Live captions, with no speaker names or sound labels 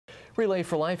Relay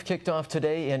for Life kicked off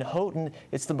today in Houghton.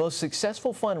 It's the most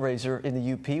successful fundraiser in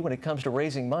the UP when it comes to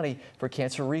raising money for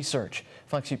cancer research.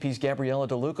 Fox UP's Gabriella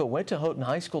DeLuca went to Houghton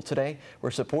High School today,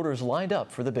 where supporters lined up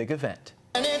for the big event.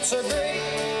 And it's a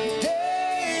great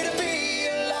day to be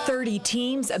alive. 30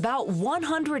 teams, about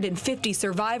 150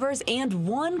 survivors, and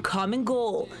one common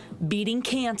goal: beating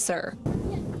cancer.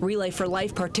 Relay for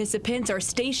Life participants are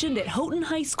stationed at Houghton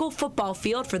High School football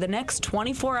field for the next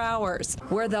 24 hours,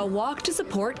 where they'll walk to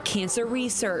support cancer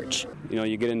research. You know,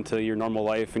 you get into your normal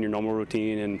life and your normal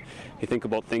routine and you think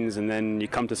about things, and then you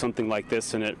come to something like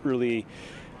this and it really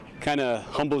kind of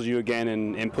humbles you again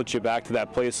and puts you back to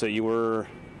that place that you were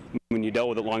when you dealt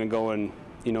with it long ago, and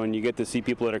you know, and you get to see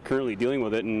people that are currently dealing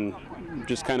with it, and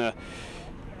just kind of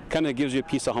gives you a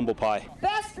piece of humble pie.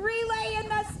 Best relay in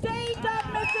the state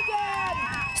of Michigan!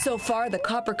 So far, the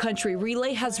Copper Country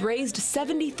Relay has raised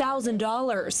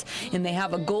 $70,000, and they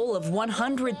have a goal of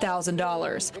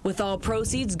 $100,000, with all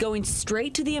proceeds going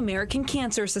straight to the American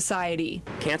Cancer Society.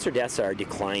 Cancer deaths are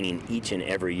declining each and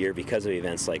every year because of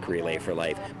events like Relay for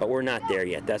Life, but we're not there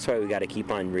yet. That's why we got to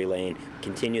keep on relaying,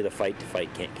 continue the fight to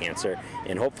fight cancer,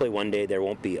 and hopefully one day there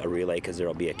won't be a relay because there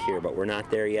will be a cure, but we're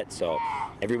not there yet, so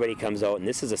everybody comes out, and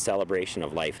this is a celebration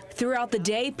of life. Throughout the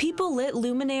day, people lit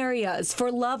luminarias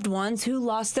for loved ones who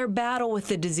lost their battle with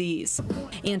the disease.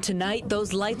 And tonight,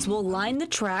 those lights will line the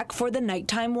track for the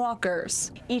nighttime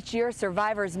walkers. Each year,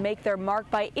 survivors make their mark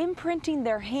by imprinting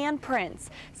their handprints,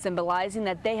 symbolizing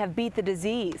that they have beat the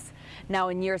disease. Now,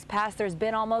 in years past, there's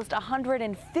been almost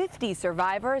 150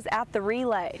 survivors at the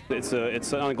relay.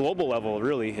 It's on a global level,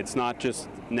 really. It's not just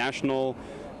national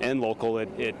and local.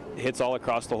 It hits all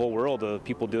across the whole world of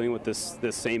people dealing with this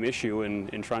same issue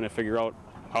and trying to figure out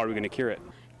how are we going to cure it.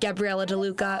 Gabriella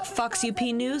DeLuca, Fox UP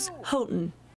News, Houghton.